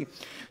mercy,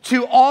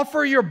 to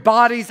offer your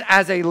bodies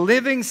as a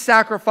living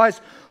sacrifice,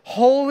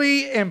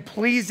 holy and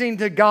pleasing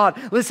to God.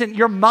 Listen,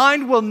 your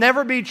mind will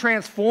never be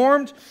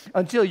transformed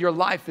until your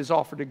life is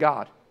offered to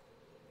God.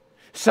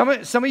 Some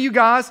of you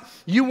guys,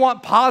 you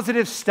want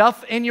positive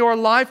stuff in your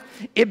life.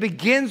 It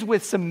begins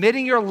with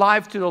submitting your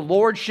life to the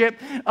lordship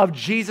of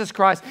Jesus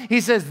Christ.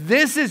 He says,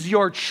 this is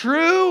your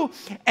true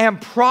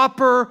and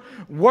proper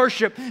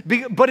worship.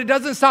 But it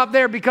doesn't stop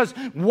there, because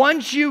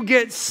once you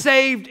get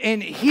saved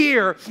in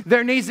here,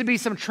 there needs to be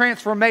some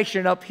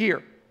transformation up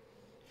here.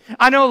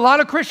 I know a lot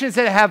of Christians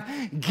that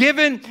have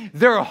given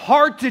their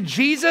heart to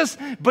Jesus,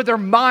 but their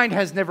mind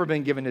has never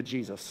been given to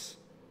Jesus.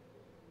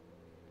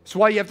 That's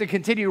why you have to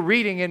continue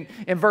reading.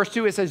 In verse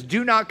 2, it says,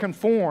 do not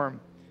conform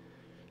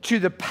to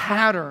the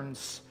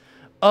patterns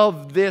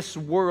of this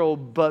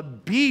world,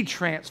 but be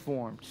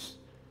transformed.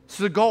 It's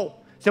the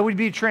goal. So we'd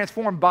be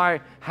transformed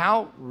by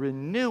how?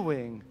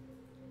 Renewing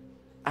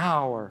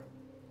our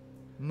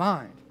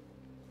mind.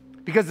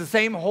 Because the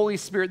same Holy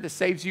Spirit that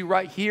saves you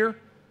right here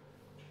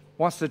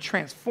wants to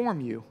transform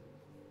you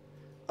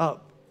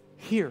up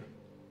here.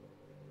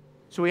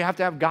 So we have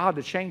to have God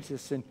to change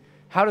this. And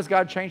how does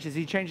God change this?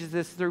 He changes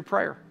this through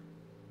prayer.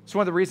 It's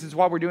one of the reasons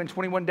why we're doing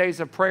 21 days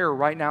of prayer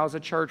right now as a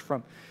church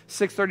from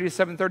 6:30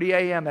 to 7:30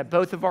 a.m. at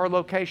both of our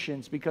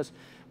locations, because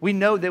we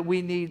know that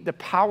we need the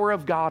power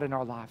of God in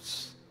our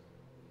lives.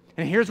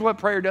 And here's what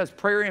prayer does.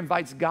 Prayer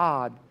invites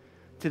God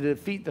to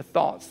defeat the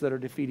thoughts that are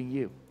defeating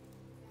you.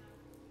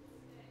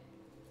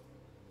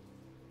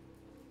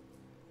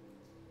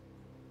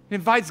 It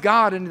invites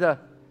God into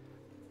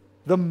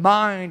the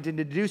mind and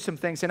to do some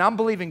things. And I'm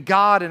believing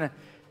God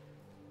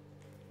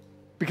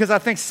because I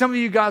think some of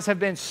you guys have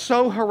been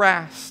so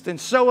harassed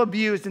and so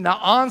abused, and the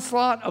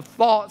onslaught of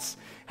thoughts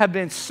have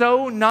been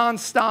so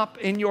nonstop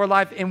in your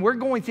life. And we're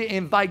going to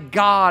invite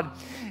God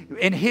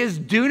and his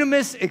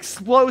dunamis,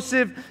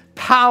 explosive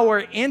power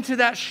into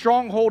that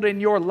stronghold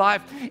in your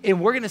life. And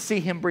we're going to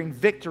see him bring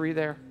victory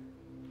there.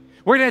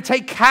 We're going to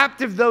take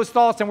captive those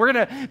thoughts, and we're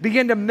going to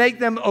begin to make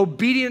them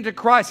obedient to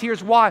Christ.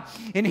 Here's why.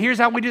 And here's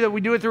how we do that.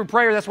 We do it through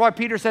prayer. That's why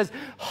Peter says,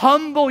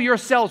 humble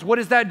yourselves. What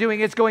is that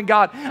doing? It's going,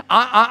 God,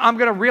 I'm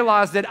going to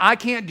realize that I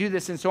can't do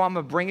this, and so I'm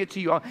going to bring it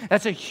to you.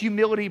 That's a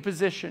humility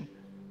position.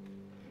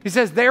 He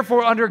says,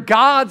 therefore, under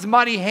God's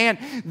mighty hand,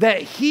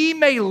 that he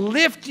may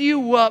lift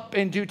you up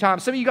in due time.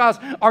 Some of you guys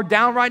are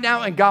down right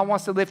now, and God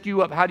wants to lift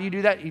you up. How do you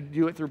do that? You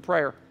do it through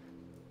prayer.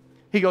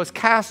 He goes,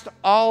 cast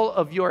all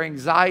of your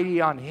anxiety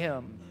on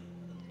him,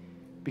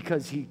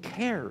 because he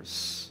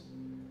cares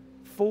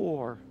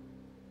for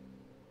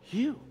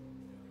you.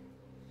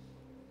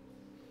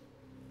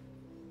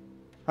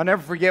 I'll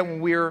never forget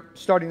when we were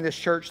starting this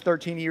church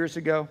 13 years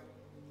ago.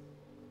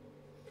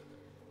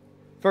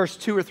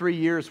 First 2 or 3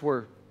 years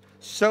were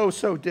so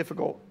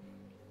difficult,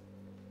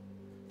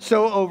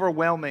 so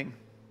overwhelming.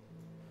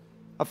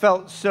 I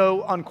felt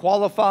so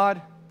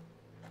unqualified.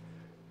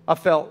 I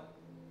felt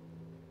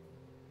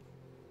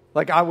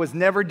like I was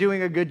never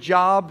doing a good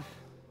job.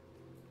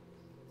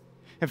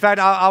 In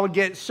fact, I would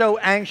get so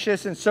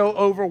anxious and so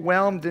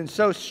overwhelmed and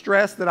so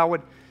stressed that I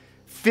would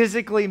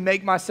physically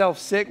make myself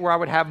sick, where I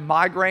would have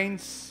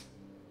migraines.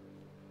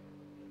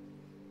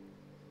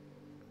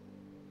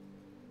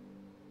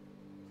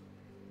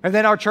 And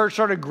then our church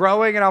started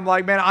growing, and I'm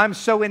like, man, I'm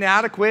so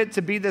inadequate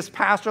to be this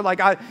pastor. Like,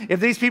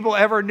 if these people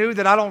ever knew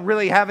that I don't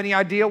really have any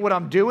idea what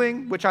I'm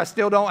doing, which I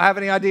still don't have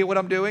any idea what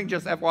I'm doing,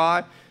 just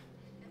FYI.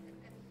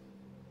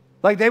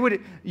 Like, they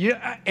would,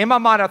 in my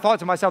mind, I thought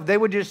to myself, they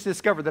would just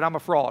discover that I'm a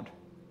fraud.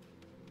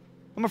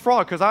 I'm a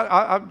fraud because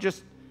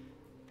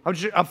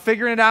I'm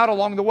figuring it out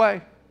along the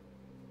way.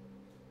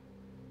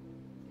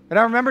 And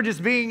I remember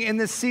just being in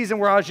this season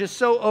where I was just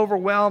so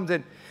overwhelmed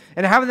and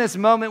having this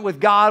moment with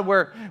God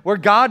where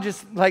God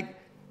just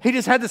he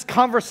just had this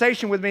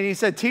conversation with me, and he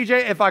said,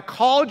 TJ, if I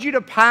called you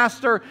to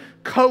pastor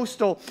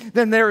Coastal,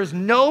 then there is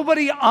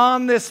nobody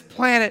on this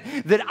planet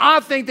that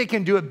I think they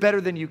can do it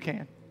better than you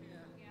can.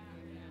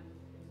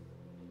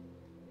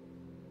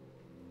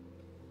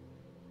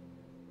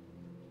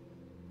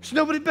 There's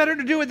nobody better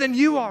to do it than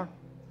you are.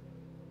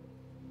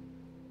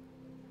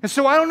 And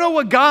so I don't know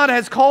what God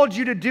has called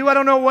you to do. I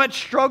don't know what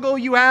struggle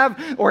you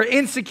have or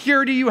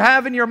insecurity you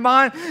have in your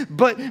mind.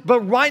 But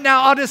right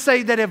now, I'll just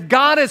say that if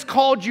God has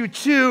called you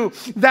to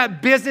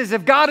that business,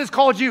 if God has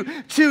called you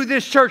to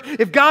this church,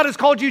 if God has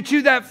called you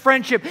to that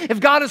friendship,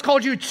 if God has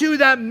called you to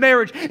that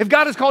marriage, if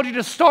God has called you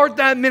to start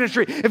that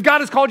ministry, if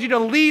God has called you to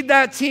lead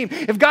that team,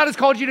 if God has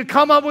called you to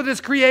come up with this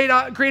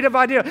creative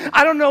idea,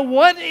 I don't know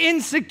what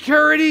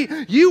insecurity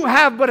you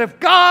have, but if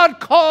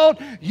God called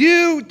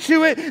you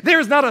to it,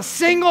 there's not a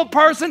single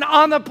person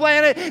on the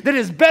planet that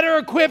is better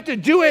equipped to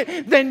do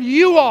it than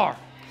you are.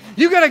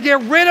 You got to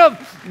get rid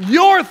of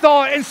your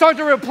thought and start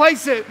to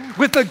replace it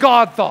with the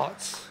God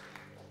thoughts.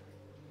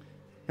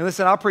 And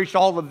listen, I preached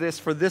all of this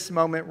for this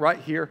moment right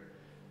here,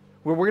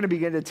 where we're going to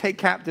begin to take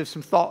captive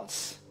some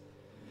thoughts.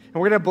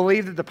 And we're going to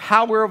believe that the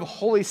power of the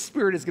Holy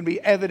Spirit is going to be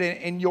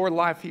evident in your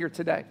life here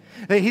today.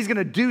 That He's going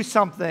to do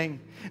something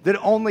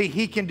that only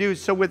He can do.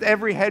 So with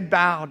every head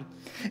bowed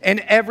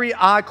and every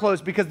eye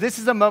closed, because this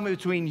is a moment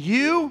between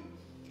you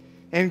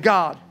and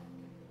God,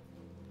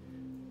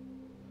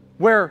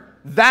 where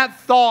that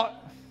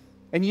thought,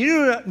 and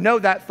you know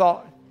that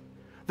thought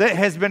that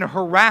has been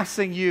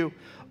harassing you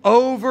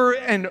over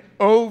and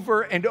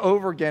over and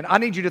over again. I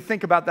need you to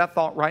think about that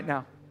thought right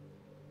now.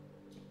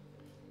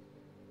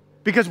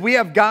 Because we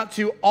have got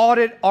to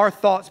audit our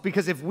thoughts,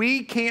 because if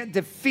we can't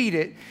defeat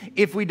it,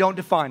 if we don't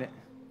define it.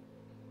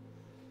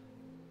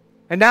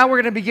 And now we're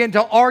going to begin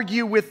to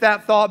argue with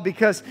that thought,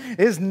 because it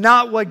is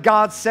not what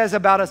God says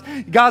about us.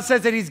 God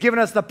says that He's given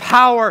us the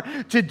power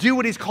to do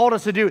what He's called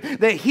us to do,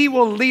 that He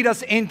will lead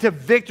us into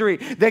victory,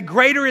 that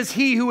greater is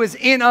He who is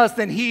in us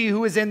than he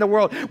who is in the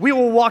world. We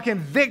will walk in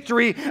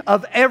victory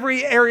of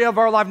every area of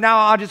our life. Now,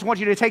 I just want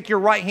you to take your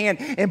right hand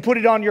and put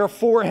it on your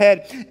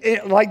forehead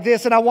like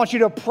this, and I want you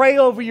to pray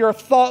over your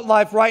thought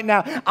life right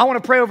now. I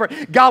want to pray over,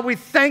 God, we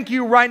thank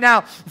you right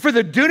now for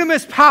the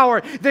dunamis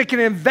power that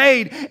can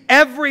invade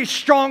every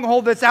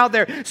stronghold that's out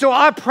there. So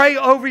I pray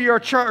over your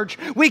church.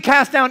 We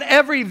cast down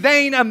every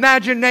vain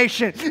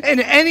imagination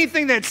and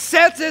anything that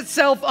sets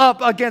itself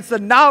up against the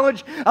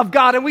knowledge of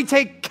God. And we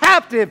take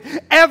captive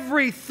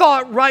every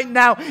thought right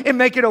now and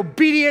make it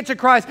obedient to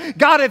Christ.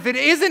 God, if it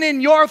isn't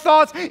in your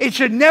thoughts, it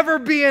should never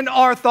be in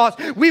our thoughts.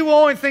 We will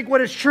only think what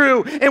is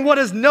true and what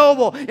is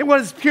noble and what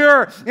is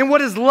pure and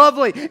what is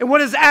lovely and what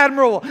is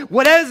admirable,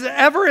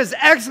 whatever is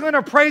excellent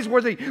or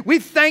praiseworthy. We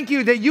thank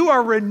you that you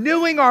are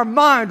renewing our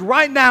mind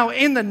right now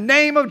in the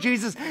name of Jesus.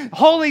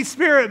 Holy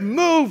Spirit,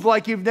 move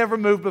like you've never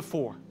moved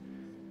before.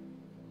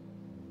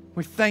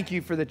 We thank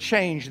you for the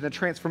change and the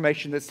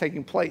transformation that's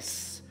taking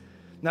place,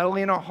 not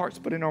only in our hearts,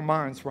 but in our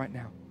minds right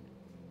now.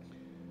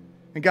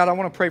 And God, I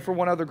want to pray for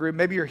one other group.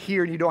 Maybe you're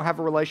here and you don't have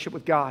a relationship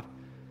with God.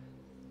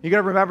 You got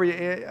to remember,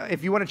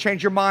 if you want to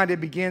change your mind, it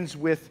begins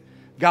with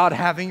God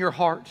having your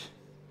heart.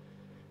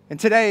 And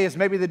today is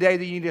maybe the day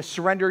that you need to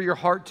surrender your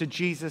heart to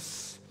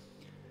Jesus.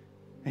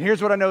 And here's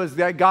what I know is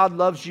that God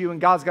loves you and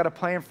God's got a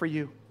plan for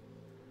you.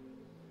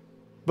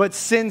 But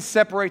sin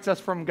separates us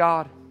from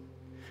God.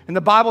 And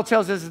the Bible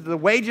tells us that the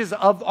wages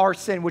of our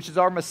sin, which is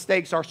our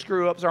mistakes, our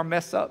screw-ups, our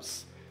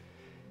mess-ups,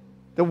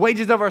 the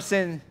wages of our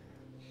sin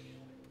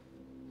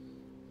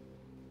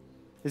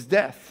is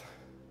death.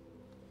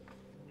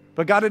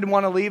 But God didn't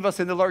want to leave us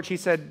in the lurch. He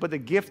said, but the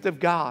gift of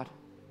God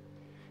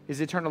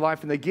is eternal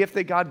life. And the gift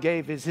that God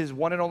gave is His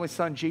one and only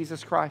Son,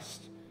 Jesus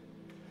Christ,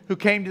 who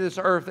came to this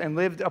earth and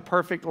lived a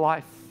perfect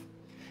life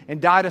and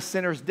died a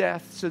sinner's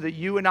death so that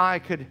you and I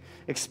could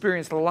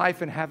experience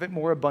life and have it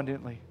more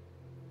abundantly,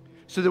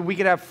 so that we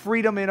could have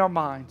freedom in our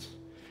minds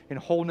and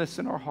wholeness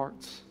in our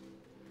hearts.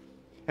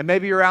 And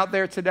maybe you're out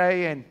there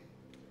today, and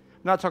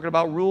I'm not talking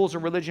about rules or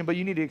religion, but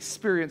you need to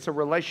experience a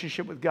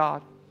relationship with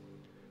God.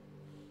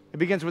 It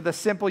begins with a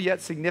simple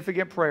yet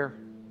significant prayer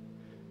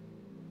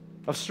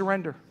of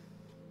surrender.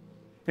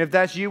 And if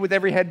that's you, with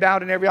every head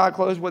bowed and every eye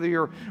closed, whether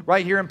you're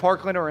right here in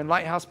Parkland or in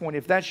Lighthouse Point,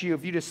 if that's you,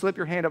 if you just slip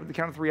your hand up at the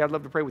count of 3, I'd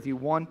love to pray with you.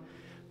 1,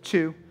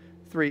 2,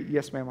 3.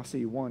 Yes, ma'am, I see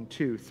you. 1,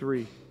 2,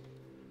 3.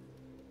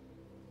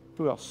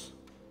 Who else?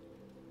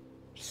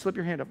 Just slip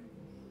your hand up.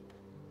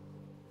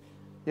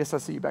 Yes, I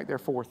see you back there.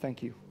 4,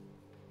 thank you.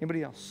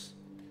 Anybody else?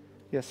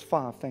 Yes,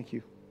 5, thank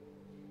you.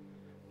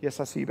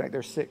 Yes, I see you back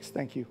there. 6,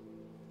 thank you.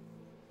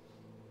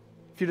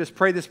 If you just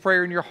pray this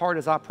prayer in your heart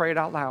as I pray it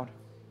out loud,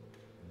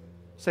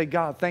 say,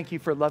 God, thank you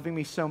for loving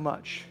me so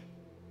much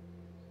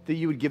that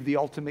you would give the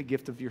ultimate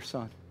gift of your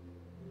Son.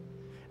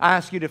 I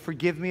ask you to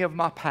forgive me of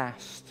my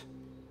past,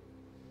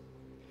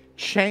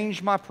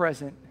 change my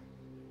present,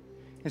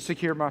 and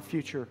secure my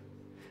future.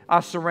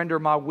 I surrender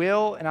my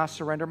will and I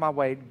surrender my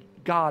way.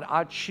 God,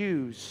 I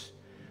choose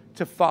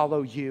to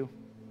follow you.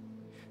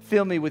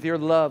 Fill me with your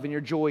love and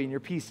your joy and your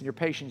peace and your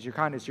patience, your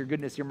kindness, your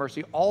goodness, your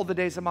mercy, all the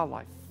days of my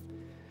life.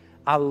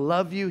 I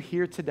love you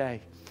here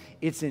today.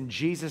 It's in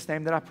Jesus'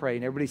 name that I pray.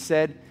 And everybody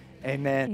said, amen.